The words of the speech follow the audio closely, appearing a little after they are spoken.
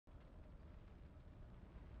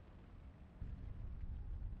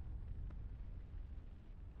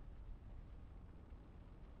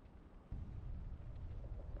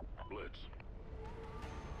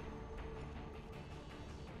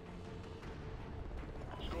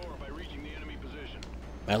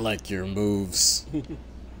I like your moves.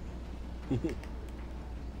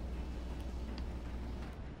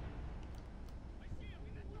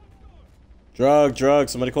 Drug.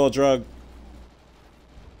 Somebody call a drug.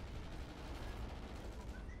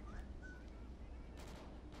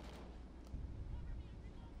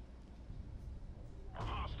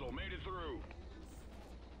 Hostile made it through.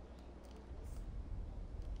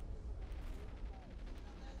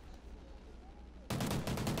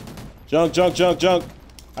 Junk.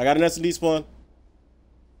 I got an S&D spawn.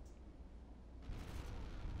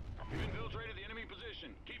 You've infiltrated the enemy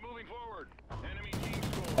position. Keep moving forward. Enemy team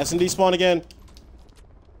score. S&D spawn again.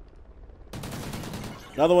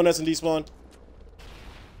 Another one S&D spawn.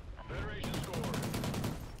 Federation scored.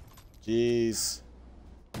 Jeez.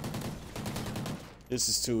 This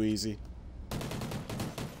is too easy.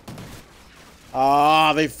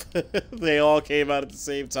 Ah, they all came out at the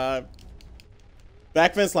same time.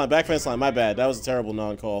 Back fence line. My bad. That was a terrible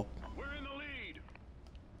non-call. We're in the lead.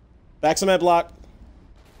 Back cement block.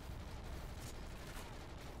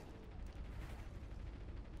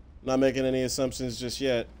 Not making any assumptions just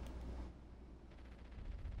yet.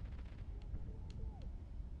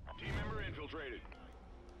 Team member infiltrated.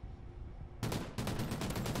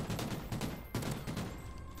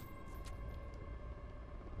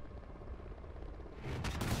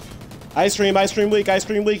 Ice cream weak.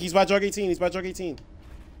 He's by drug 18.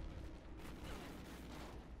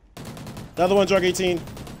 Another one, drug 18.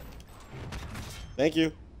 Thank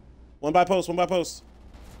you. One by post.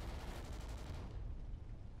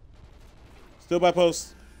 Still by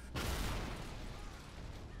post.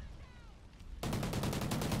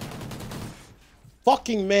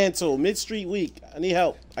 Fucking mantle. Mid-street weak. I need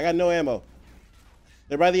help. I got no ammo.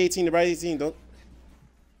 They're by the 18. Don't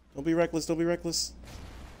be reckless.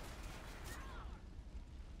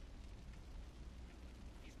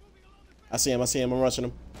 I see him. I'm rushing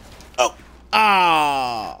him. Oh!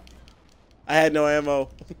 Ah! I had no ammo.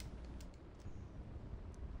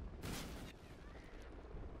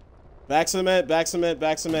 Back cement. I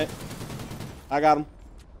got him.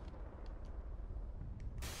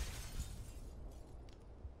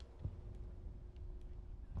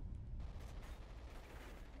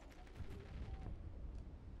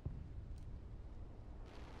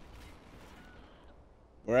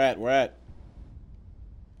 We're at.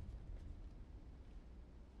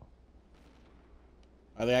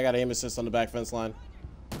 I think I got aim assist on the back fence line.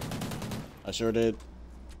 I sure did.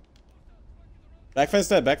 Back fence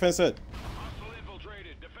dead. Hostile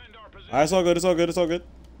infiltrated. Defend our position. Alright, it's all good.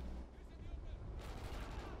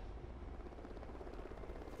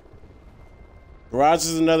 Garage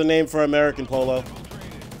is another name for American Polo.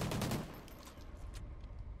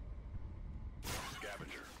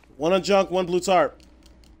 Scavenger. One on junk, one blue tarp.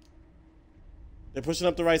 They're pushing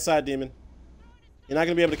up the right side, Demon. You're not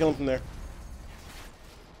gonna be able to kill him from there.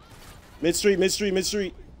 Mid street.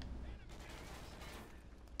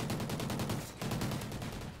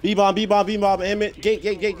 B-bomb. Aim it. Gate.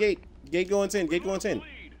 Gate going 10.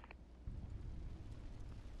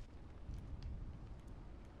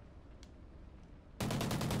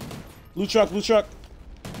 Blue truck. Team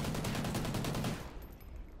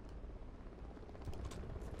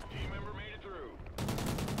member made it through.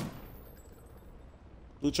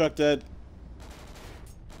 Blue truck dead.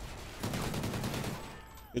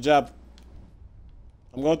 Good job.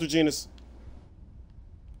 I'm going through Genus.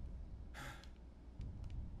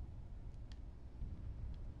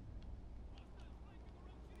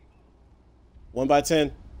 One by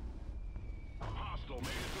 10. Hostile made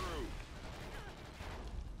it through.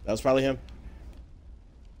 That was probably him.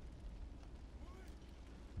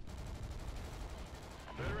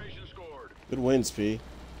 Federation scored. Good wins, P.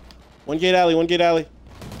 One gate alley.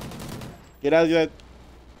 Gate alley dead.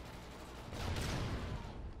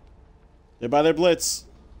 They're by their blitz.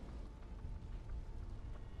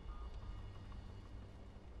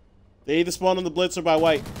 They either spawn on the blitz or by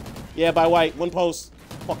white. Yeah, by white. One post.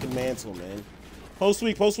 Fucking mantle, man. Post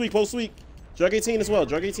weak. Drug 18 as well.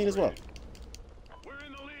 We're in the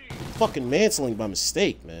lead. Fucking mantling by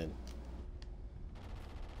mistake, man.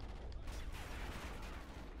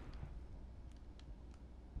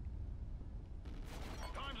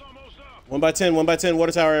 Time's almost up. 1 by 10,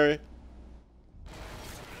 water tower area.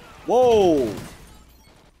 Whoa!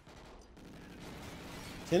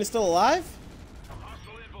 10 is still alive?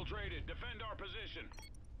 Hostile infiltrated. Defend our position.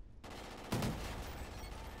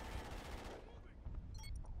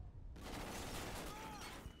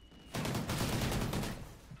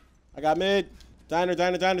 I got mid. Diner.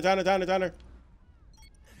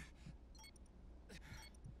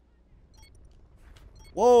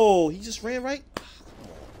 Whoa, he just ran right? Oh,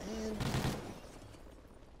 man.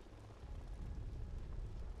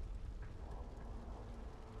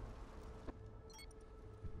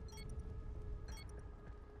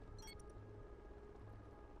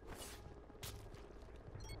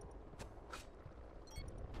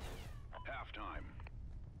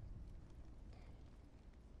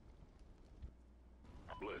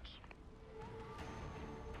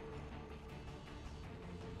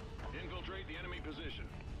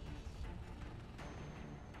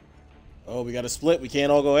 Oh, we got to split. We can't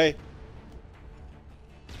all go A.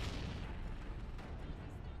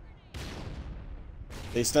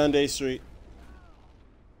 They stunned A Street.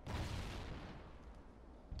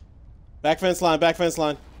 Back fence line, back fence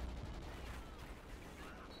line.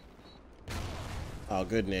 Oh,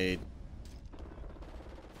 good nade.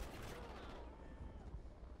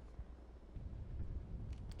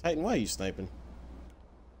 Titan, why are you sniping?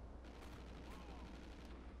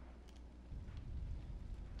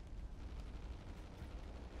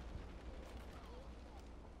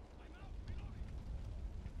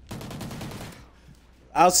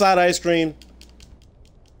 Outside ice cream.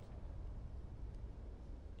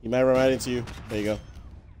 He might run right into you. There you go.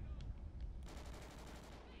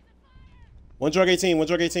 One drug 18, one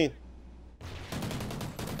drug 18.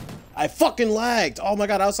 I fucking lagged. Oh my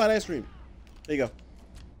god, outside ice cream. There you go.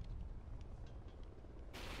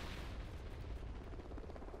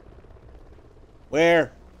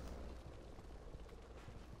 Where?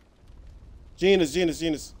 Genus.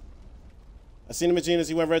 I seen him at Genus.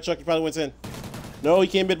 He went red truck. He probably went in. No, he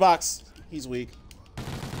came mid box. He's weak.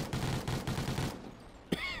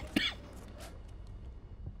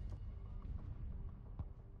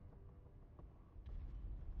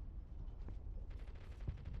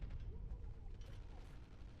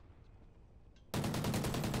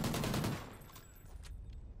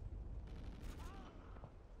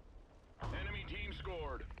 Enemy team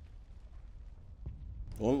scored.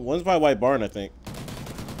 One's by White Barn, I think.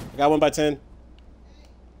 I got one by 10.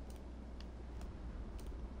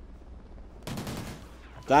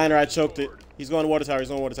 Diner, I choked it. He's going to water tower. He's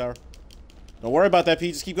going to water tower. Don't worry about that,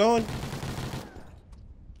 P. Just keep going.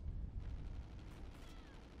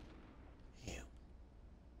 Damn.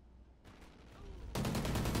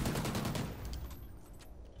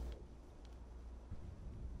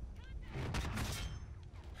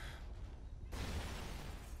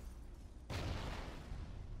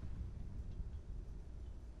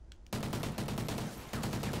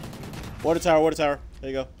 Water tower, water tower. There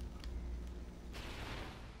you go.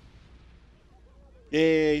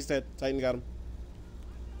 Yeah, he's dead. Titan got him.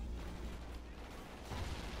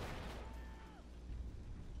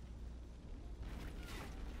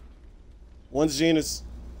 One's Genus.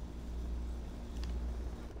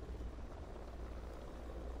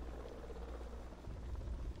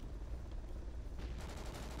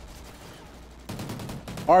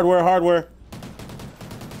 Hardware.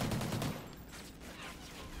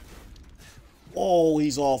 Oh,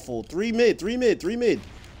 he's awful. 3 mid.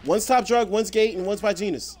 One's top drug, one's gate, and one's by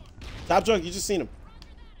Genus. Top drug, you just seen him.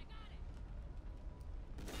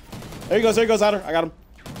 There he goes, Outer. I got him.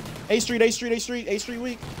 A Street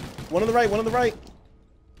weak. One on the right.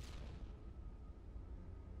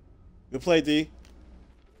 Good play, D.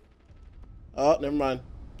 Oh, never mind.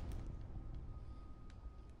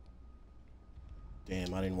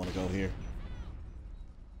 Damn, I didn't want to go here.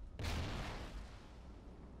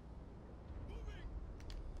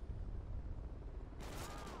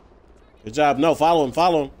 Good job. No, follow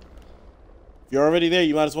him. If you're already there,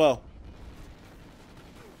 you might as well.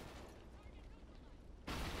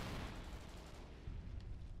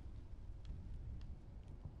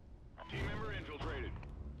 Team member infiltrated.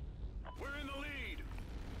 We're in the lead.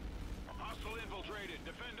 Hostile infiltrated.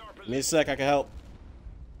 Defend our position. Give me a sec, I can help.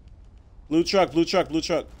 Blue truck.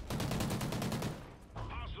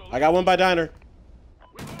 I got one by Diner.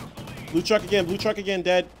 Blue truck again,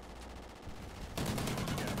 dead.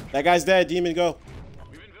 That guy's dead. Demon, go.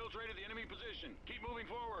 We've infiltrated the enemy position. Keep moving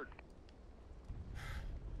forward.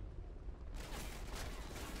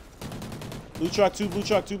 Blue truck, two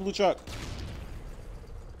blue truck.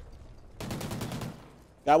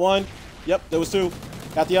 Got one. Yep, there was two.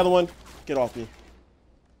 Got the other one. Get off me.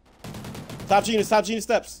 Top Genus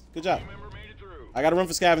steps. Good job. Team member made it through. I gotta run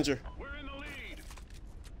for scavenger. We're in the lead.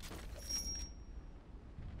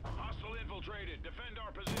 Hostile infiltrated. Defend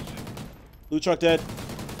our position. Blue truck dead.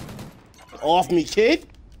 Off me, kid.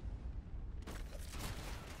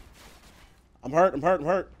 I'm hurt.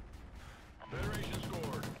 Federation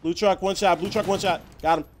scored. Blue truck, one shot.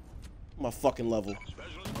 Got him. I'm a fucking level.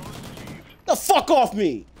 Specialist bonus achieved. The fuck off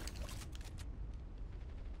me.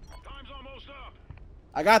 Time's almost up.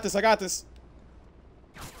 I got this.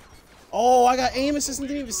 Oh, I got aim assist and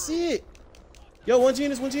didn't even see it. Yo, one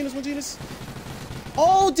Genus.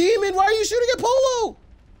 Oh, Demon, why are you shooting at Polo?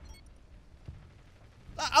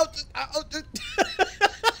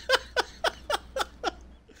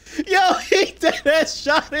 Yo, he did that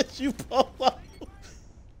shot at you, Polo.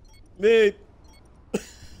 Mid.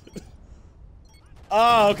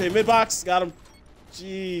 Oh, okay, mid box, got him.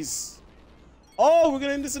 Jeez. Oh, we're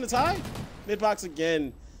gonna end this in a tie? Mid box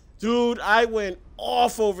again. Dude, I went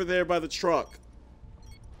off over there by the truck.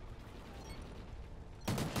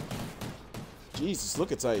 Jesus,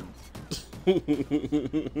 look at Titan. Stand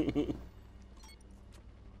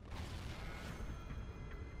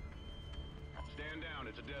down,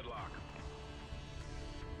 it's a deadlock.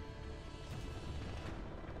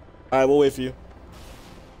 All right, we'll wait for you.